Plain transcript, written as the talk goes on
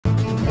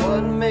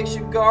What makes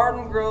your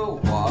garden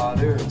grow?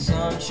 Water and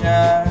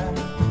sunshine.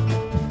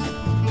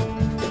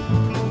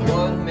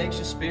 What makes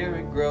your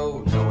spirit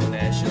grow? Knowing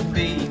that she'll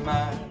be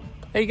mine.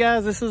 Hey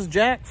guys, this is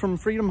Jack from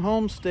Freedom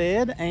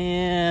Homestead,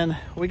 and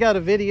we got a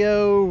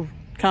video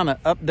kind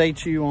of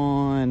update you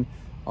on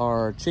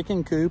our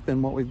chicken coop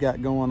and what we've got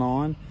going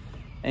on.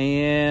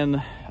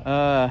 And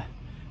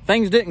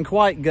things didn't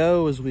quite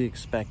go as we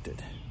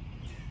expected.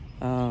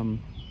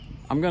 I'm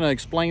going to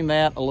explain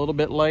that a little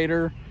bit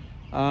later.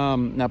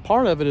 Now,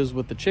 part of it is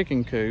with the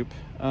chicken coop.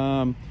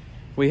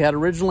 We had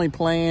originally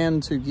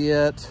planned to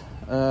get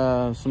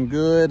some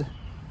good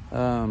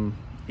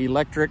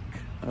electric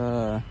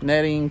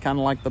netting, kind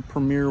of like the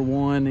Premier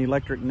One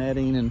electric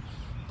netting, and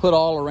put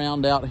all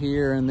around out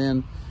here, and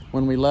then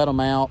when we let them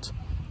out,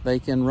 they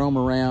can roam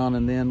around,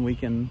 and then we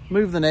can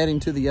move the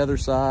netting to the other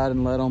side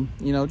and let them,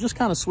 you know, just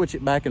kind of switch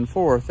it back and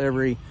forth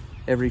every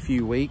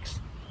few weeks.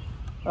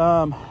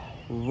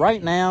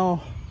 Right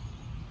now,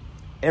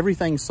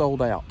 everything's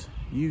sold out.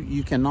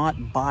 You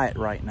cannot buy it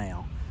right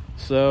now.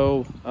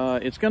 So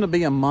it's going to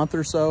be a month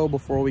or so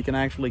before we can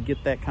actually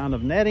get that kind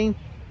of netting.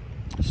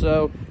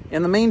 So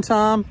in the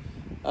meantime,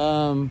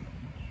 I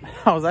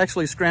was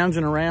actually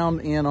scrounging around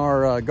in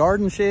our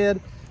garden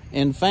shed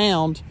and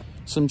found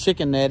some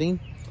chicken netting,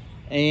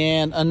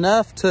 and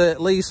enough to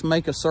at least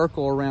make a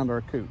circle around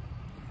our coop.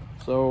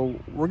 So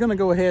we're going to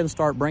go ahead and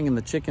start bringing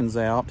the chickens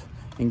out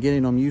and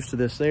getting them used to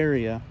this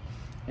area.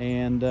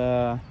 And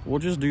we'll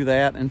just do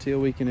that until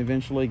we can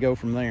eventually go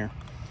from there.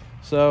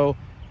 So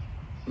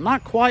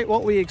not quite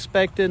what we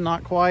expected,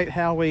 not quite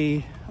how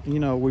we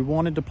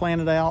wanted to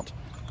plan it out.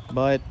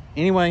 But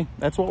anyway,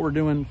 that's what we're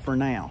doing for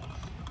now.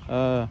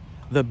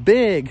 The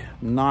big,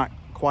 not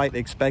quite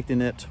expecting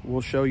it,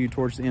 we'll show you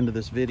towards the end of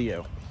this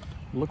video.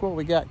 Look what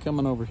we got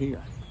coming over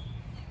here.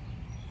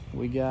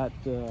 We got,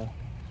 I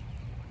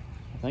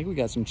think we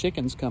got some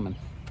chickens coming.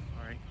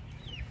 All right.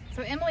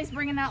 So Emily's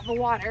bringing out the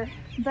water,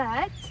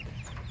 but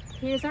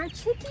here's our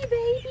chickie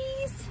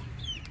babies.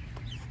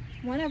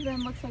 One of them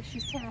looks like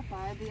she's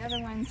terrified. The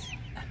other ones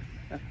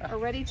are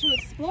ready to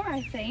explore,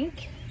 I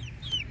think.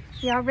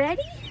 Y'all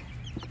ready?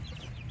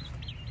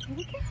 Here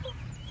we go.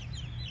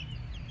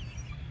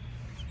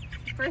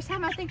 First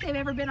time I think they've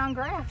ever been on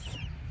grass.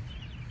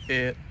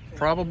 It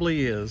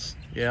probably is,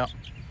 yeah.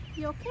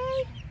 You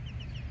okay?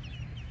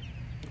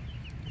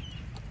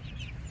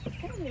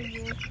 Come here,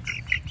 you.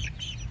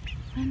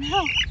 I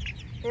know.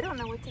 They don't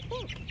know what to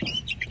think.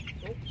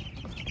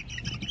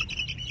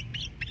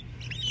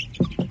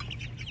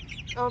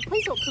 Oh,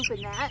 please don't poop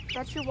in that.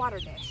 That's your water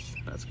dish.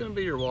 That's going to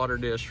be your water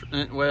dish.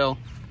 Well,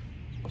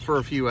 for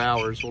a few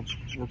hours.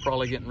 We're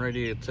probably getting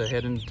ready to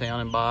head into town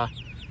and buy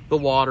the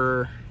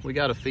water. We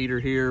got a feeder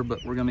here,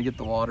 but we're going to get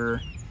the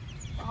water.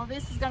 Oh,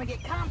 this is going to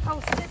get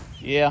composted.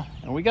 Yeah,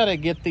 and we got to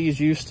get these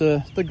used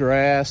to the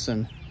grass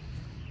and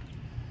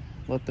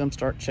let them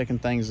start checking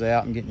things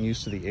out and getting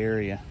used to the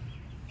area.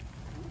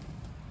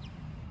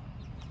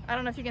 I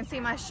don't know if you can see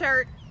my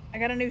shirt. I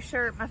got a new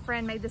shirt. My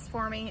friend made this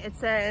for me. It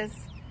says,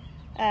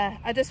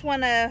 I just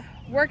want to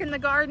work in the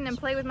garden and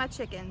play with my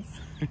chickens.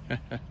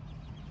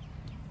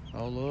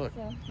 Oh, look.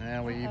 So,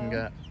 now we even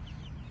got,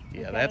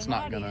 yeah, got that's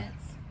not going to.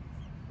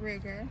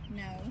 Ruger,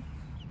 no.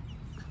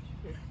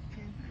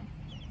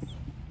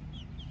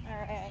 All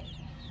right.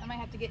 I might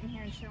have to get in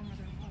here and show them where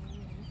the water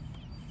is.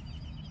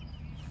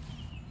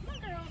 Come on,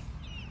 girls.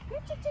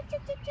 Chip, chip,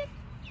 chip, chip, chip.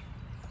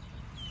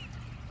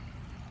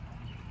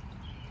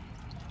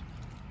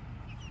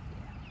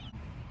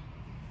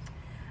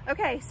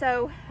 Okay,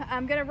 so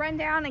I'm gonna run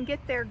down and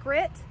get their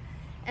grit,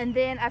 and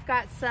then I've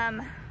got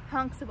some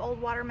hunks of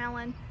old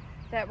watermelon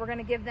that we're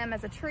gonna give them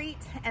as a treat,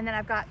 and then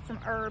I've got some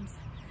herbs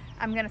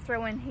I'm gonna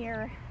throw in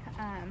here.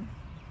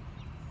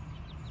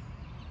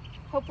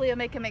 Hopefully it'll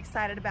make them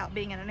excited about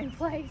being in a new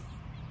place.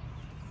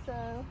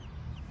 So,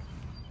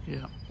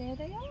 yeah, there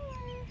they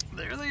are.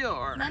 There they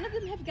are. None of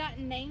them have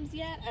gotten names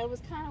yet. I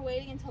was kind of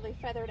waiting until they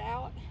feathered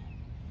out.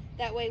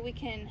 That way we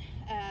can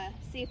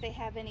see if they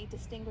have any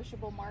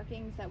distinguishable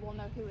markings that we'll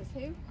know who is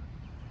who.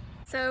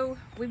 So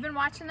we've been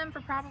watching them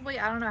for probably,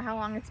 I don't know how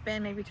long it's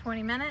been, maybe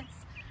 20 minutes.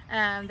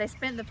 They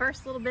spent the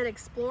first little bit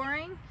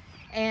exploring,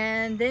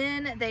 and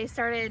then they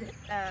started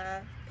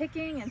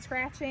picking and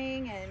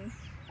scratching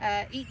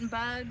and eating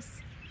bugs.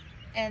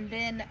 And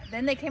then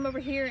they came over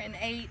here and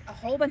ate a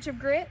whole bunch of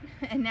grit,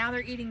 and now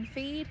they're eating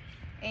feed.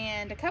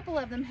 And a couple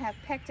of them have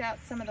pecked out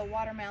some of the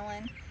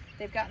watermelon.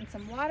 They've gotten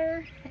some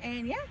water,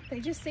 and yeah, they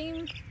just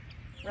seem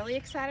really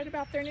excited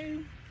about their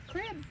new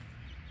crib.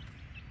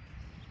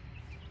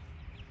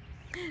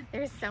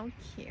 They're so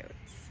cute.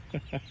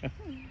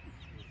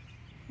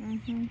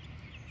 Mm-hmm.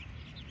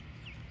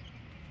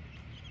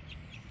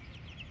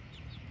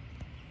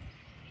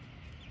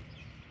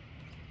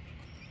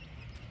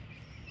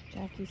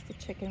 Jackie's the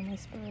chicken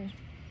whisperer.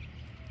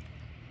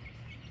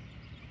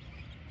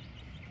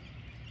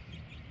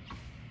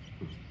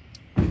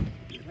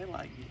 Yeah, they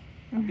like you.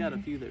 I've got a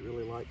few that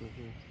really like me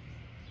here.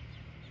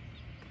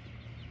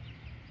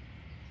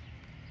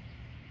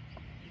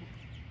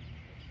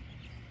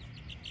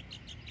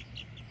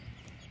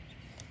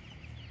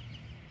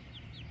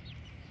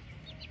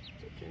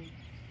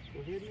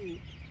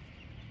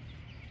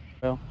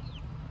 Well,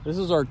 this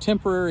is our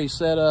temporary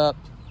setup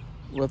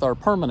with our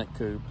permanent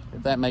coop,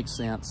 if that makes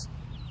sense.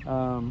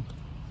 But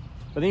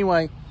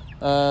anyway,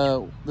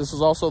 this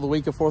is also the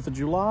week of 4th of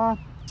July,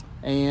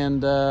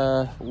 and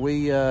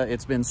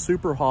it's been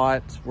super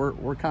hot.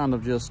 We're kind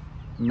of just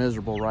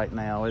miserable right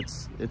now.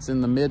 It's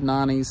in the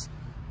mid-90s,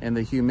 and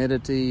the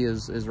humidity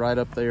is right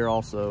up there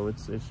also.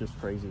 It's just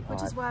crazy hot.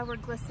 Which is why we're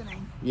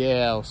glistening.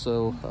 Yeah,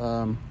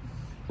 so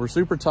we're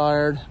super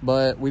tired,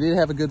 but we did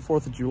have a good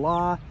 4th of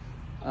July.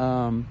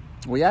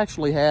 We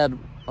actually had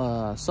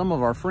some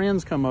of our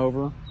friends come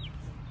over,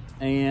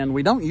 and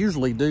we don't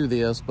usually do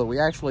this, but we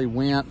actually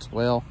went,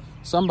 well,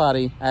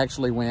 somebody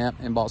actually went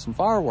and bought some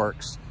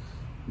fireworks.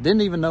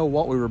 Didn't even know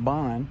what we were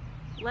buying.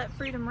 Let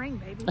freedom ring,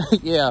 baby.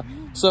 Yeah,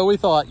 so we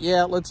thought,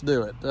 yeah, let's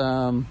do it.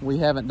 We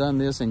haven't done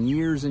this in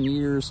years and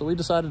years, so we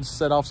decided to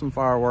set off some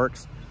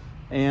fireworks,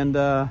 and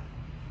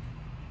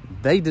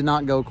they did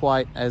not go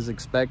quite as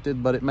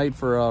expected, but it made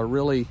for a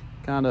really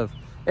kind of,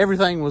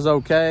 everything was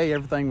okay,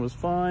 everything was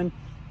fun,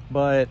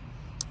 but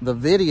the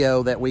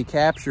video that we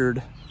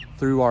captured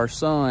through our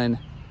son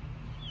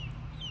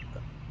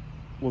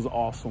was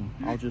awesome.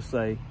 I'll just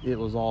say it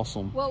was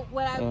awesome. Well,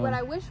 what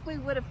I wish we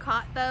would have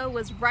caught though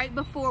was right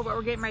before what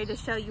we're getting ready to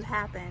show you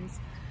happens.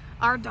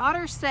 Our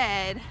daughter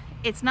said,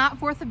 "It's not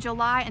 4th of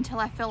July until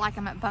I feel like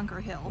I'm at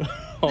Bunker Hill."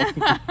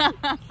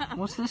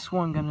 What's this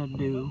one gonna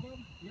do?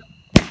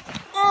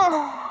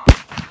 Oh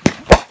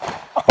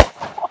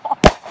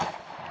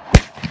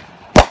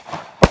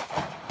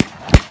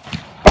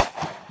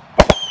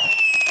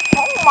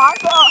my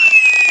God!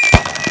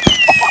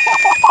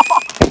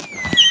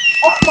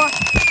 Oh my!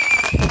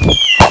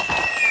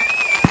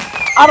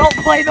 I don't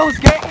play those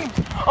games.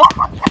 Oh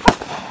my God!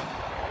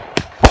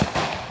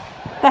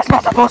 That's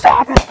not supposed to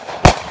happen.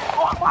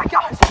 Oh my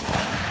gosh!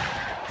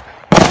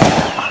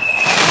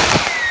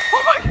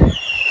 Oh my!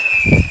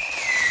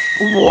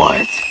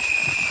 What?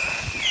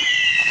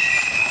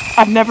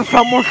 I've never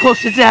felt more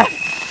close to death.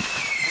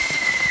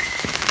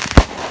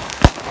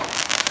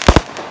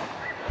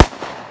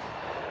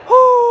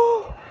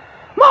 Oh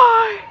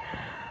my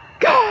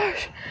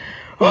gosh!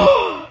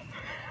 Oh.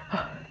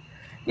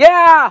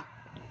 Yeah!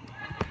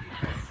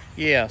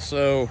 Yeah,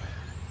 so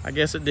I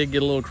guess it did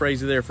get a little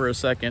crazy there for a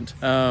second.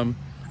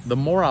 The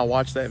more I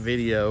watch that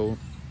video,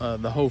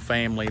 the whole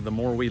family, the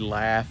more we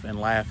laugh and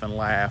laugh and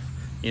laugh.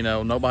 You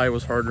know, nobody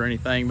was hurt or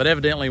anything, but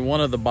evidently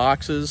one of the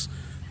boxes,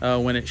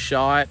 when it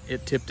shot,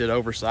 it tipped it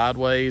over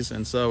sideways,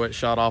 and so it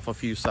shot off a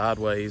few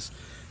sideways.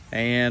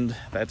 And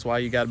that's why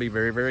you got to be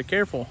very, very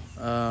careful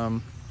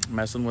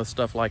messing with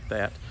stuff like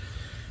that.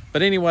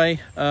 But anyway,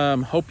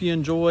 hope you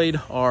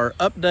enjoyed our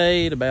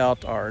update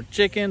about our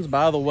chickens.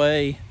 By the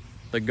way,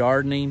 the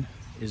gardening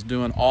is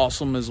doing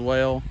awesome as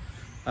well.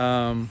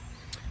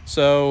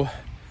 So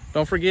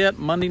don't forget,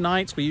 Monday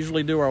nights we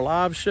usually do our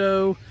live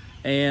show,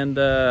 and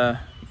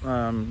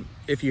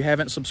if you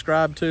haven't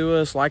subscribed to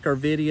us, like our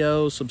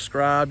videos,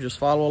 subscribe, just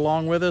follow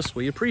along with us.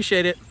 We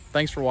appreciate it.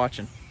 Thanks for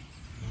watching.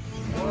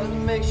 What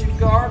makes your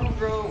garden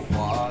grow?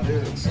 Water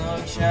and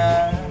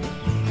sunshine.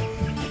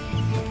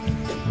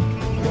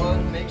 What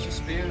makes your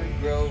spirit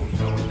grow?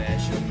 Knowing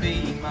that you'll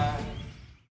be mine.